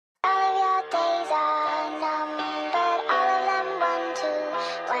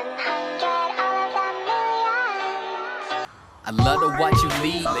I love to watch you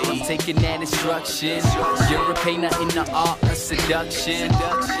lead, I'm taking that instruction. You're a painter in the art of seduction.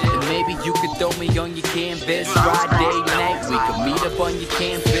 And maybe you could throw me on your canvas. Friday night, we could meet up on your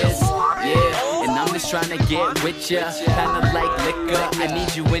campus. Yeah, and I'm just trying to get with ya. Kinda like liquor, I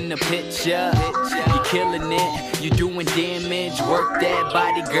need you in the picture. You're killing it, you doing damage. Work that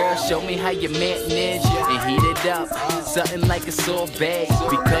body, girl, show me how you manage. And heat it up, something like a sorbet.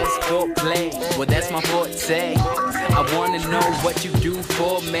 Because foreplay, well that's my forte. I wanna know what you do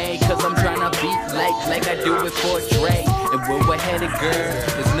for me, cause I'm tryna beat like I do it for Dre. And when we're headed, girl,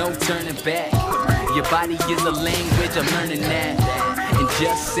 there's no turning back. Your body is a language, I'm learning that. And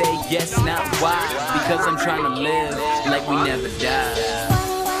just say yes, not why, because I'm trying to live like we never die.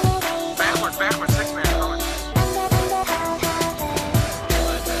 Backward, 6 man, coming.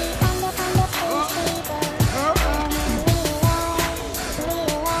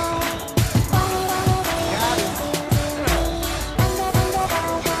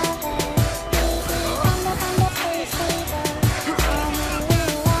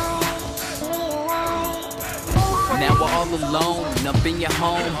 Now we're all alone, up in your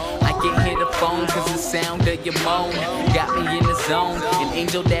home. I can't hear the phone cause the sound of your moan got me in the zone. An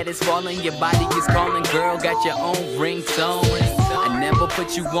angel that is falling, your body is calling. Girl, got your own ringtone. I never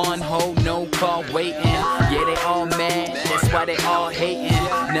put you on hold, no call waiting. Yeah, they all mad, that's why they all hating.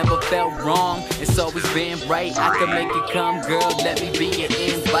 Never felt wrong, it's always been right. I can make it come, girl, let me be an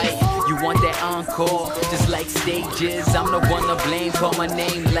invite. You want that encore, just like stages. I'm the one to blame, call my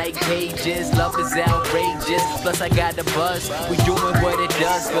name like pages. Love is outrageous, plus I got the buzz. We doing what it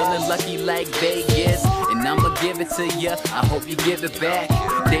does, feeling lucky like Vegas. And I'ma give it to ya, I hope you give it back.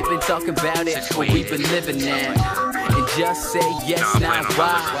 They've been talking about it, but we've been living that. And just say yes, not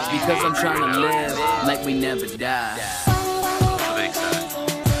why, because I'm trying to live like we never die. The big side.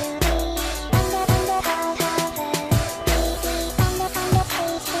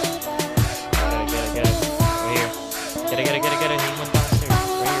 Get it. He went downstairs.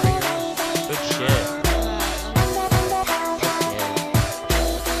 Right. Good shit.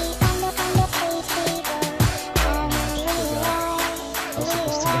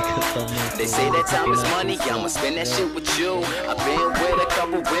 They say that time is money, I'ma spend that shit with you. I've been with a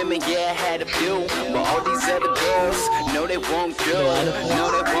couple women, yeah, I had a few. But all these other girls, no they won't do.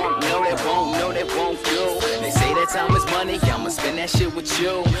 No they won't, no they won't, no they won't do. They say that time is money, I'ma spend that shit with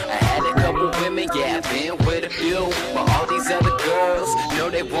you. I had a couple women, yeah, I've been with a few. But all these other girls, no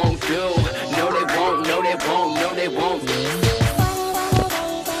they won't do. No they won't, no they won't, no they won't.